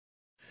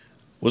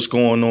What's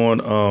going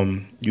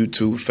on,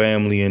 YouTube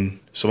family, and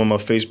some of my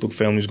Facebook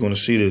family is going to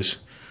see this.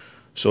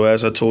 So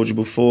as I told you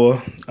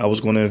before, I was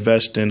going to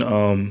invest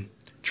in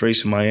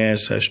tracing my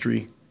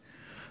ancestry.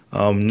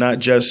 Not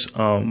just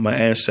my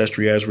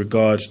ancestry as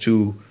regards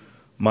to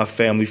my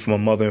family from my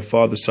mother and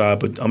father's side,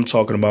 but I'm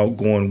talking about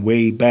going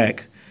way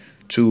back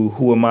to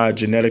who am I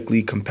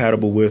genetically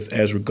compatible with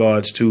as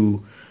regards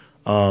to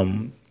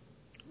the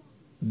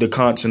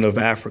continent of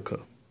Africa.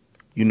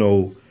 You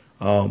know,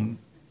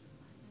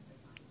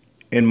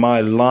 in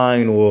my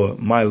line or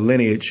my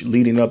lineage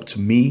leading up to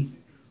me,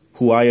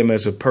 who I am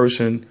as a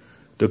person,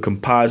 the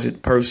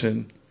composite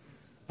person,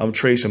 I'm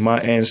tracing my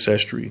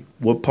ancestry.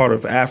 What part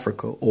of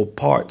Africa or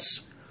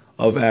parts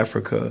of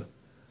Africa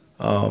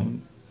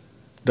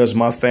does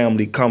my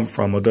family come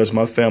from, or does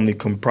my family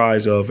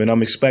comprise of? And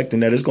I'm expecting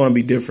that it's going to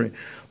be different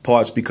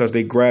parts because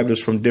they grabbed us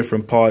from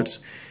different parts.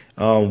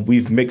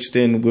 We've mixed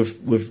in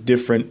with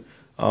different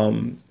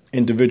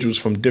individuals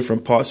from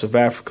different parts of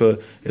Africa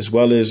as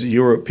well as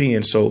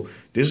European. So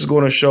this is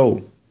going to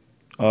show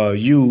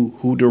you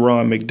who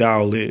Deron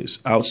McDowell is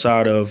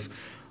outside of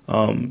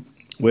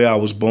where I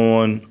was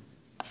born,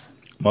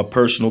 my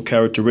personal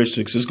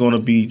characteristics. It's going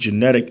to be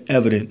genetic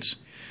evidence,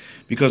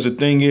 because the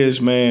thing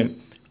is, man,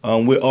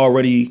 we're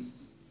already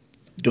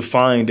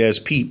defined as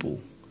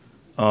people,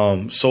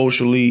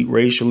 socially,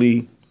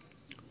 racially,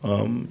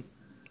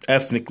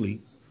 ethnically.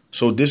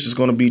 So this is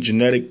going to be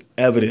genetic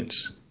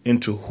evidence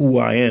into who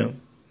I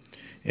am.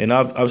 And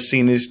I've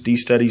seen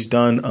these studies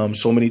done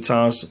so many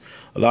times.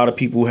 A lot of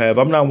people have.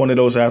 I'm not one of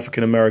those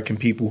African American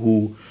people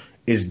who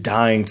is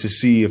dying to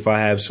see if I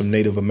have some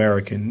Native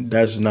American.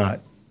 That's not.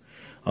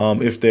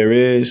 If there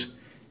is,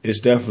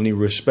 it's definitely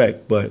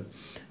respect. But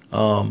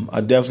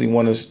I definitely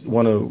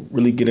want to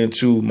really get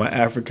into my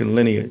African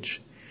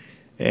lineage,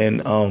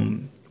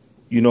 and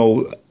you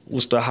know,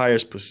 what's the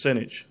highest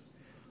percentage?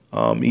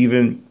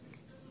 Even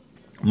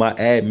my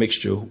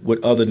admixture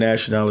with other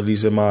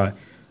nationalities in my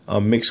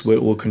mixed with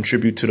will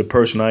contribute to the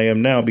person I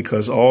am now,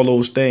 because all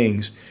those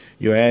things,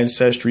 your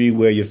ancestry,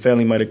 where your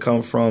family might have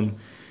come from,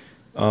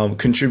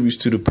 contributes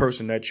to the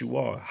person that you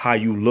are. How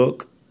you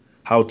look,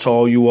 how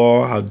tall you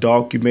are, how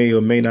dark you may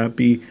or may not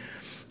be,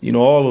 you know,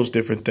 all those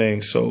different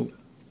things. So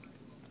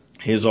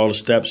here's all the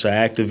steps. I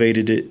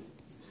activated it,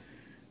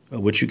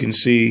 which you can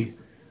see.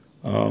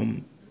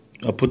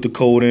 I put the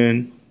code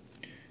in,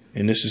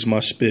 and this is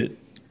my spit.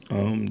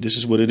 This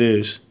is what it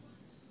is.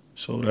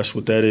 So that's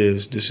what that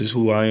is. This is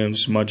who I am.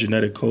 This is my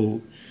genetic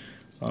code.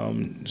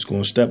 It's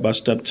going step by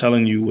step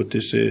telling you what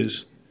this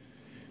is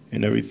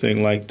and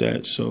everything like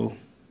that. So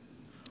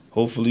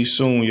hopefully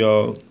soon,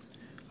 y'all,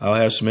 I'll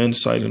have some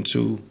insight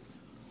into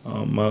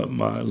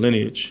my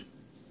lineage.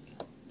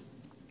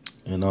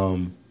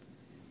 And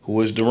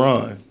who is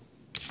Deron?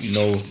 You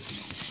know,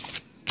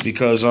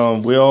 because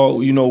we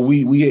all, you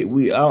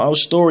know, our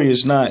story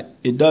is not,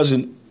 it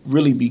doesn't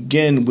really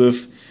begin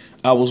with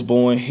I was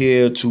born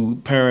here to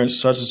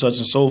parents such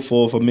and so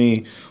forth. I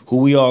mean, who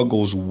we are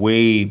goes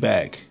way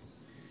back,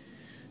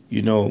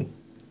 you know,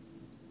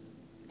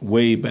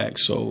 way back.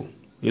 So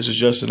this is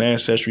just an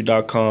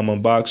Ancestry.com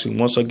unboxing.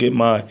 Once I get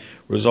my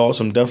results,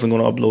 I'm definitely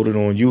going to upload it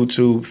on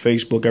YouTube,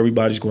 Facebook.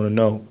 Everybody's going to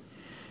know.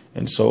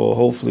 And so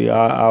hopefully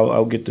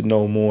I'll get to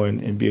know more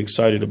and be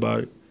excited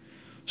about it.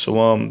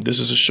 So this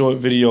is a short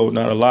video,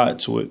 not a lot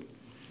to it,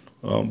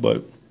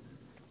 but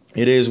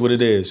it is what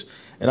it is.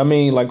 And I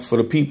mean, like, for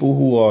the people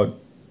who are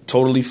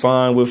totally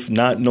fine with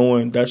not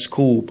knowing, that's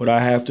cool. But I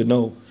have to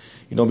know,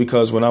 you know,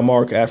 because when I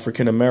mark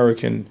African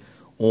American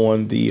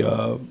on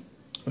the,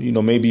 you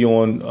know, maybe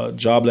on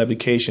job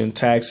application,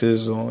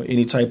 taxes, or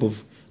any type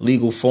of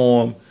legal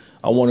form,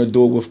 I want to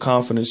do it with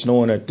confidence,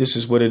 knowing that this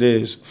is what it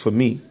is for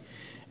me,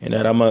 and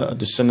that I'm a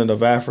descendant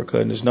of Africa,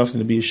 and there's nothing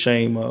to be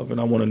ashamed of.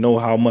 And I want to know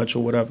how much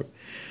or whatever,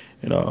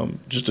 and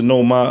just to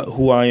know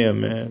who I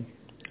am, man.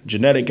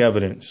 Genetic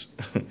evidence.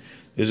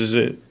 This is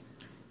it.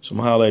 So I'm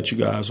going to holler at you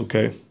guys,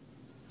 okay?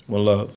 One love.